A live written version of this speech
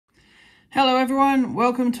Hello everyone,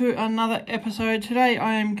 welcome to another episode. Today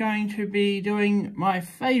I am going to be doing my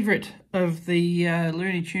favourite of the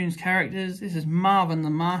Looney Tunes characters. This is Marvin the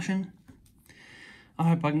Martian. I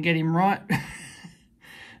hope I can get him right. It'd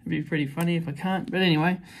be pretty funny if I can't, but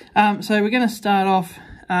anyway. So we're going to start off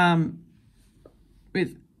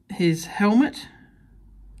with his helmet.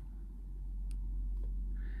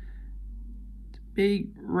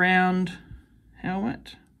 Big round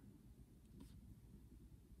helmet.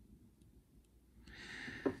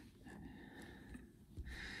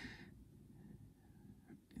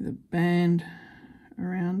 The band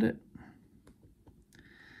around it.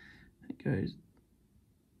 It goes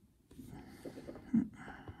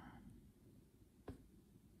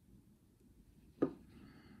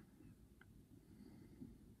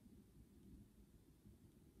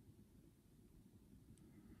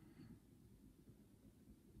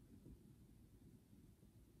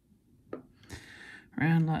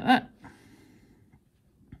around like that.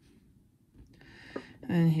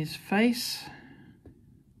 And his face.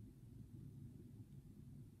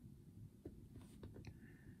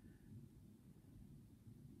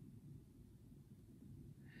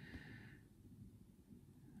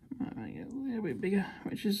 Might make it a little bit bigger,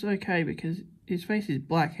 which is okay because his face is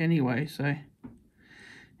black anyway, so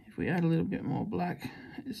if we add a little bit more black,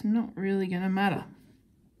 it's not really going to matter.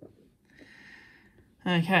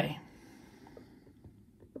 Okay.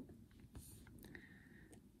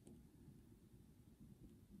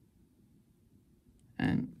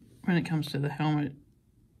 And when it comes to the helmet,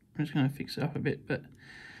 I'm just going to fix it up a bit, but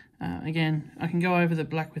again, I can go over the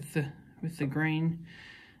black with the green.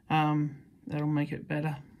 That'll make it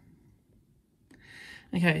better.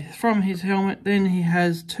 Okay, from his helmet, then he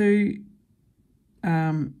has two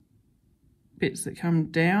bits that come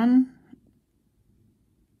down,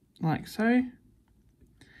 like so.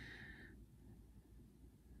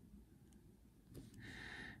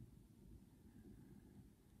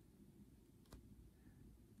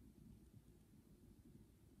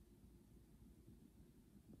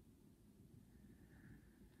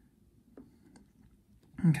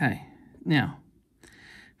 Okay, now,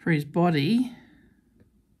 for his body,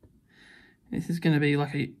 this is going to be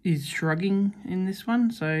like he's shrugging in this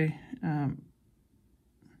one, so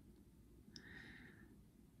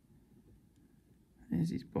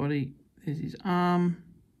there's his body, there's his arm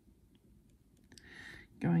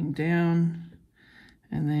going down,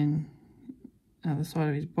 and then other side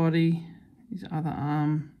of his body, his other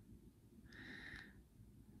arm.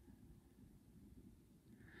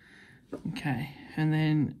 Okay, and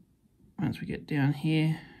then once we get down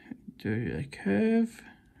here, do a curve.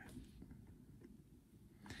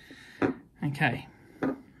 Okay.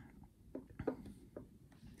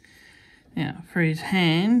 Now, for his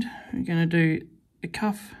hand, we're going to do the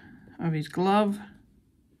cuff of his glove,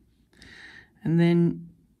 and then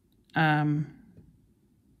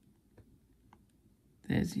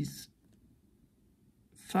there's his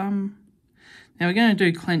thumb. Now, we're going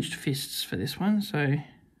to do clenched fists for this one, so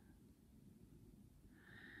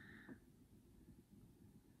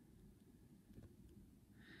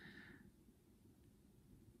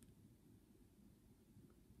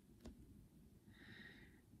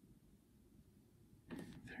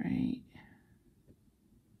three,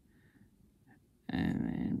 and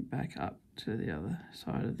then back up to the other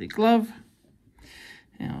side of the glove.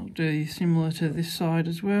 And I'll do similar to this side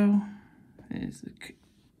as well. There's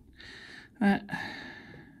that.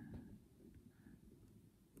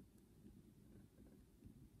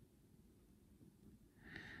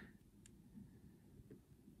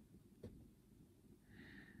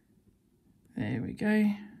 There we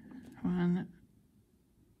go. 1,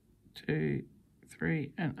 2,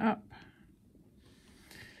 3, and up.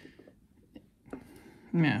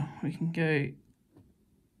 Now we can go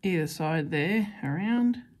either side there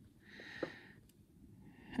around,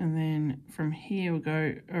 and then from here we'll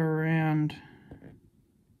go around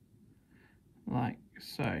like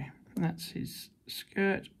so. And that's his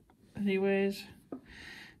skirt that he wears.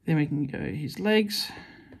 Then we can go his legs,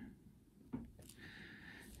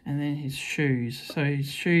 and then his shoes. So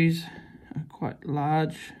his shoes are quite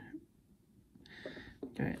large.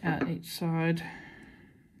 Go out each side.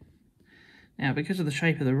 Now, because of the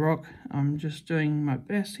shape of the rock, I'm just doing my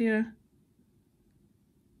best here.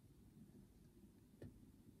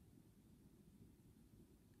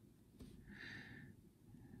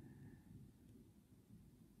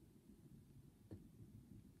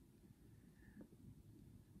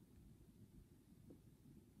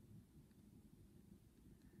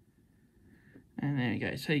 And there we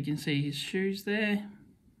go. So you can see his shoes there.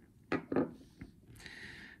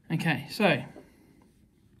 Okay, so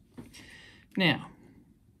now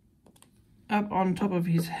up on top of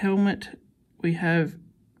his helmet, we have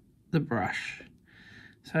the brush.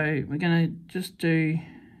 So we're going to just do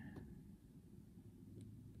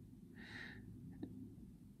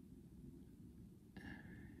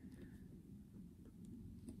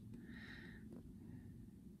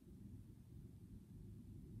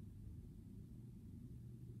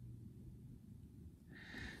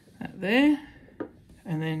that there,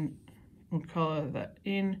 and then we'll colour that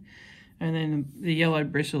in, and then the yellow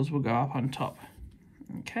bristles will go up on top.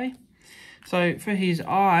 Okay, so for his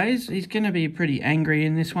eyes, he's going to be pretty angry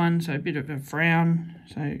in this one, so a bit of a frown.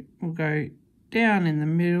 So we'll go down in the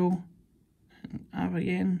middle and up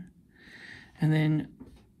again, and then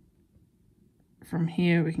from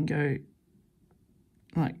here we can go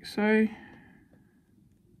like so.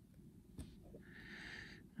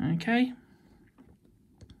 Okay,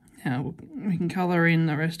 now we can colour in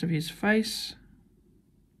the rest of his face.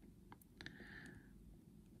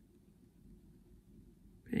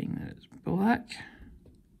 Being that it's black,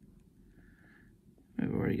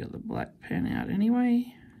 we've already got the black pen out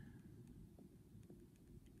anyway.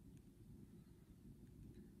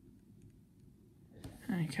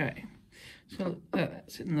 Okay, so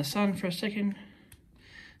that's in the sun for a second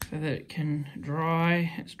so that it can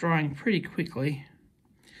dry. It's drying pretty quickly.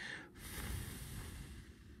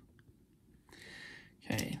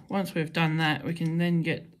 Okay, once we've done that, we can then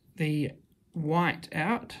get the white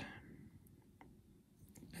out,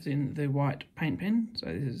 as in the white paint pen. So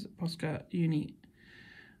this is Posca Uni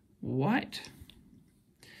White.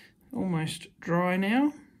 Almost dry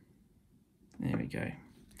now. There we go.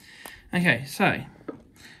 Okay, so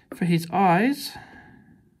for his eyes,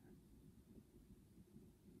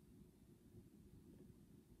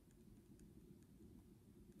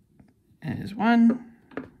 there's one.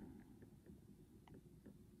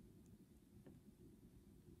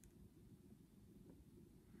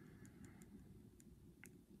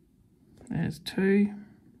 There's two.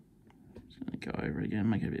 Just going to go over it again,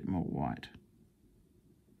 make it a bit more white.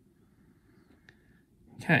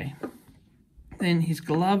 Okay. Then his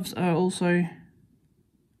gloves are also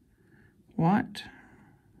white.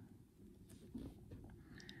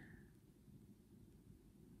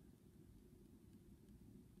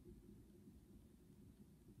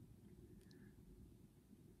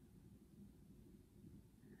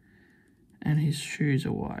 And his shoes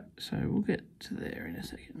are white, so we'll get to there in a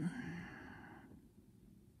second.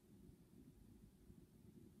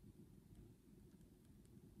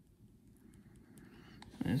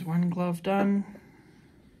 There's one glove done.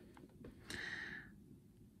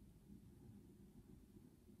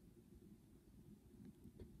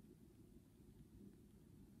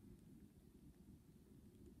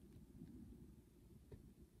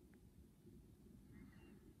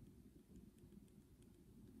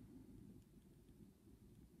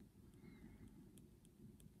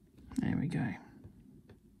 There we go.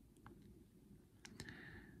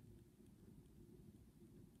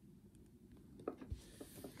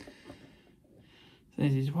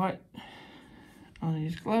 There's his white on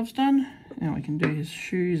his gloves done. Now we can do his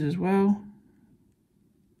shoes as well.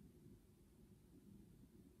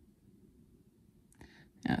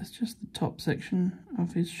 Now it's just the top section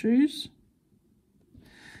of his shoes,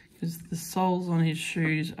 because the soles on his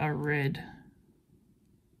shoes are red.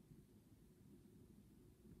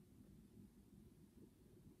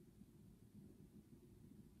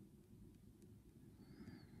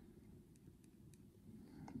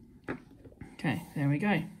 Okay, there we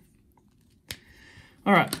go.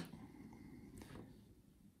 All right.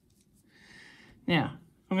 Now,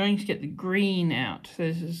 I'm going to get the green out. So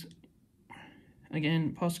this is,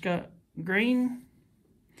 again, Posca green.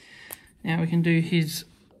 Now we can do his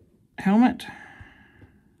helmet.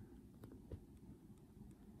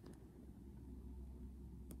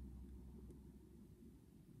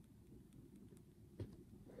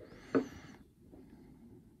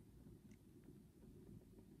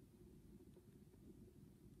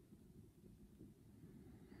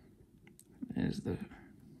 There's the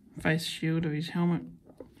face shield of his helmet.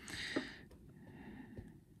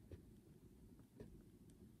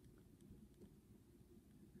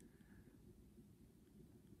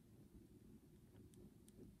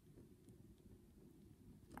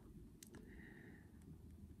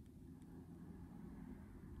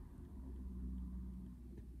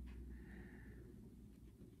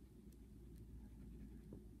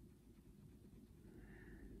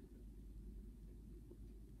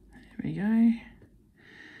 There we go.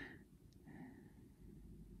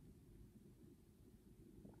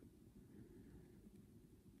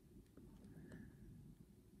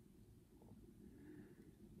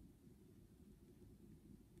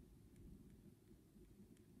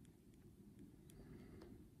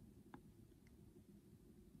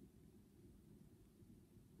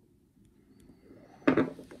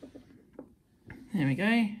 There we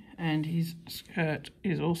go. And his skirt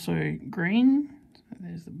is also green. So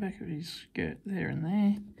there's the back of his skirt there and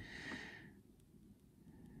there.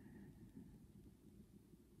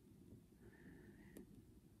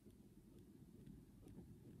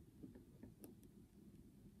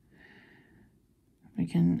 We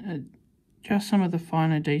can adjust some of the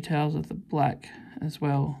finer details of the black as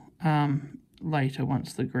well later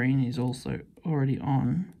once the green is also already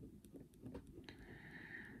on.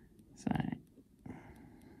 So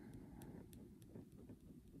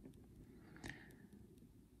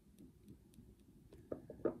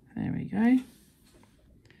there we go.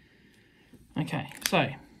 Okay, so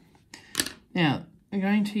now I'm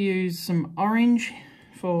going to use some orange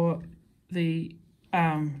for the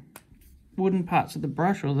wooden parts of the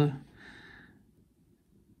brush, or the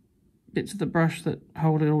bits of the brush that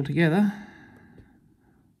hold it all together.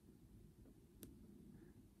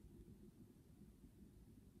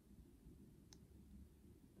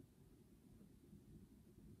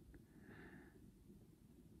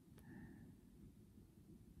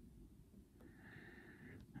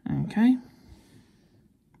 Okay,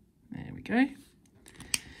 there we go.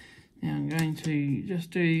 Now I'm going to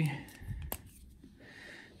just do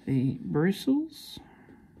the bristles.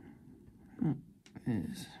 Oh,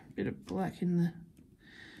 there's a bit of black in the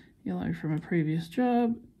yellow from a previous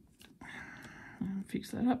job. I'll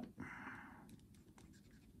fix that up.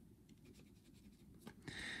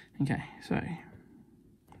 Okay, so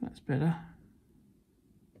that's better.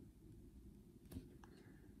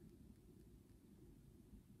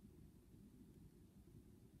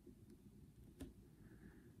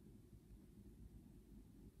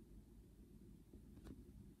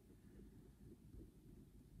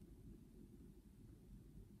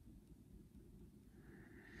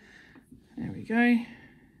 There we go.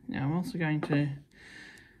 Now I'm also going to,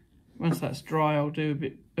 once that's dry, I'll do a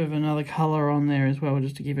bit of another colour on there as well,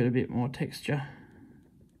 just to give it a bit more texture.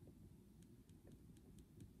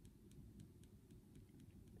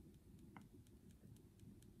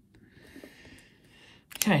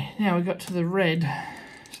 Okay, now we got to the red.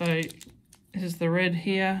 So this is the red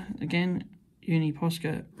here, again, Uni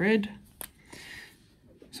Posca red.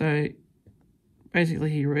 So basically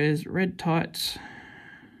he wears red tights,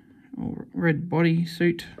 or red body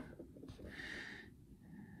suit,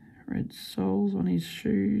 red soles on his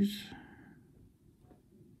shoes.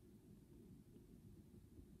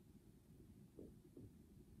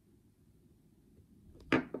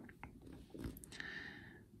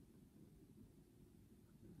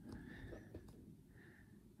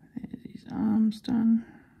 There's his arms done.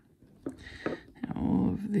 Now all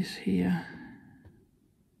of this here.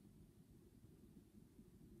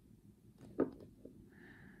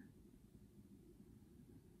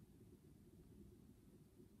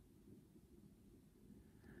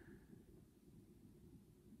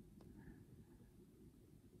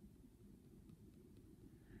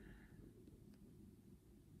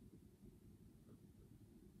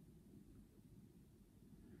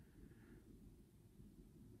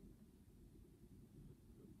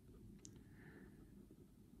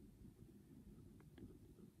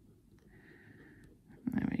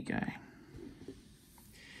 Go.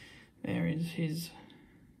 There is his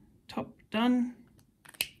top done.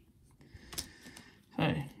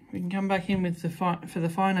 So we can come back in with the for the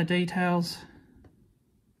finer details.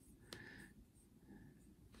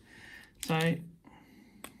 So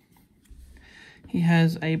he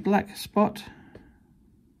has a black spot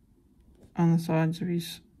on the sides of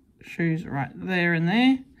his shoes right there and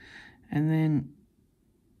there, and then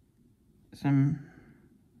some,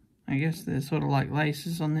 I guess they're sort of like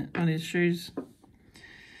laces on his shoes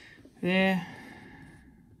there.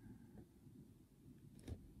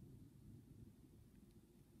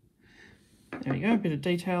 There we go, a bit of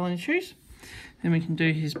detail on his shoes. Then we can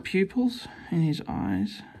do his pupils and his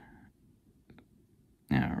eyes.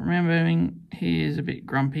 Now remembering he is a bit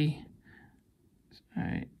grumpy, so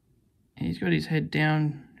he's got his head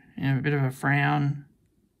down, a bit of a frown,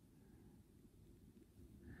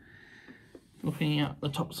 looking at the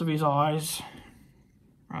tops of his eyes,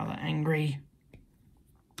 rather angry.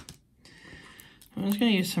 I'm just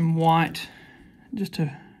going to use some white just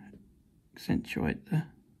to accentuate the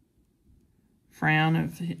frown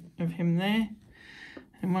of him there.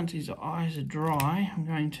 And once his eyes are dry, I'm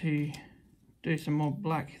going to do some more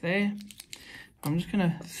black there. I'm just going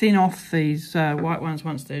to thin off these white ones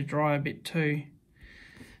once they're dry a bit too.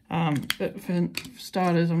 But for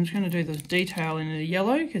starters, I'm just going to do the detail in the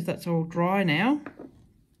yellow because that's all dry now.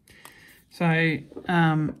 So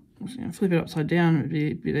I'm just going to flip it upside down, it'll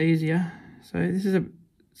be a bit easier. So this is a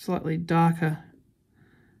slightly darker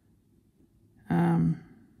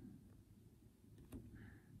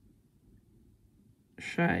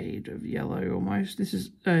shade of yellow almost. This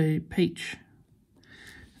is a peach.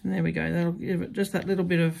 And there we go. That'll give it just that little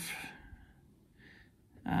bit of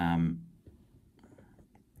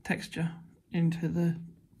texture into the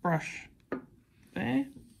brush there.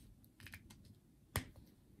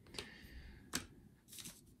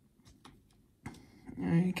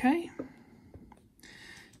 Okay.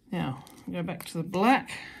 Now, go back to the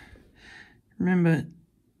black. Remember,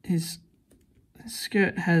 his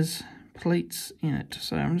skirt has pleats in it,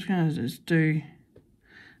 so I'm just going to do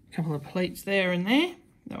a couple of pleats there and there.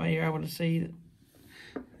 That way you're able to see that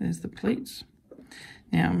there's the pleats.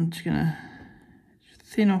 Now I'm just going to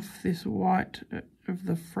thin off this white of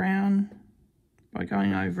the frown by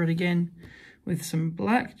going over it again with some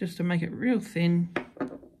black, just to make it real thin,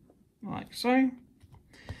 like so.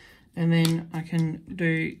 And then I can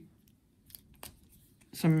do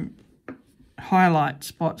some highlight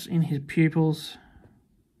spots in his pupils.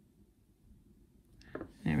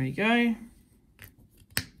 There we go.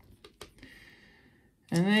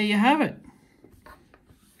 And there you have it.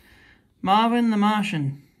 Marvin the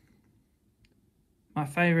Martian. My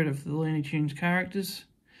favourite of the Looney Tunes characters.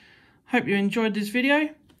 Hope you enjoyed this video.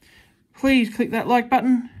 Please click that like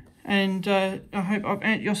button, and I hope I've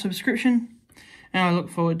earned your subscription. And I look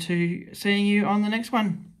forward to seeing you on the next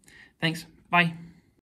one. Thanks. Bye.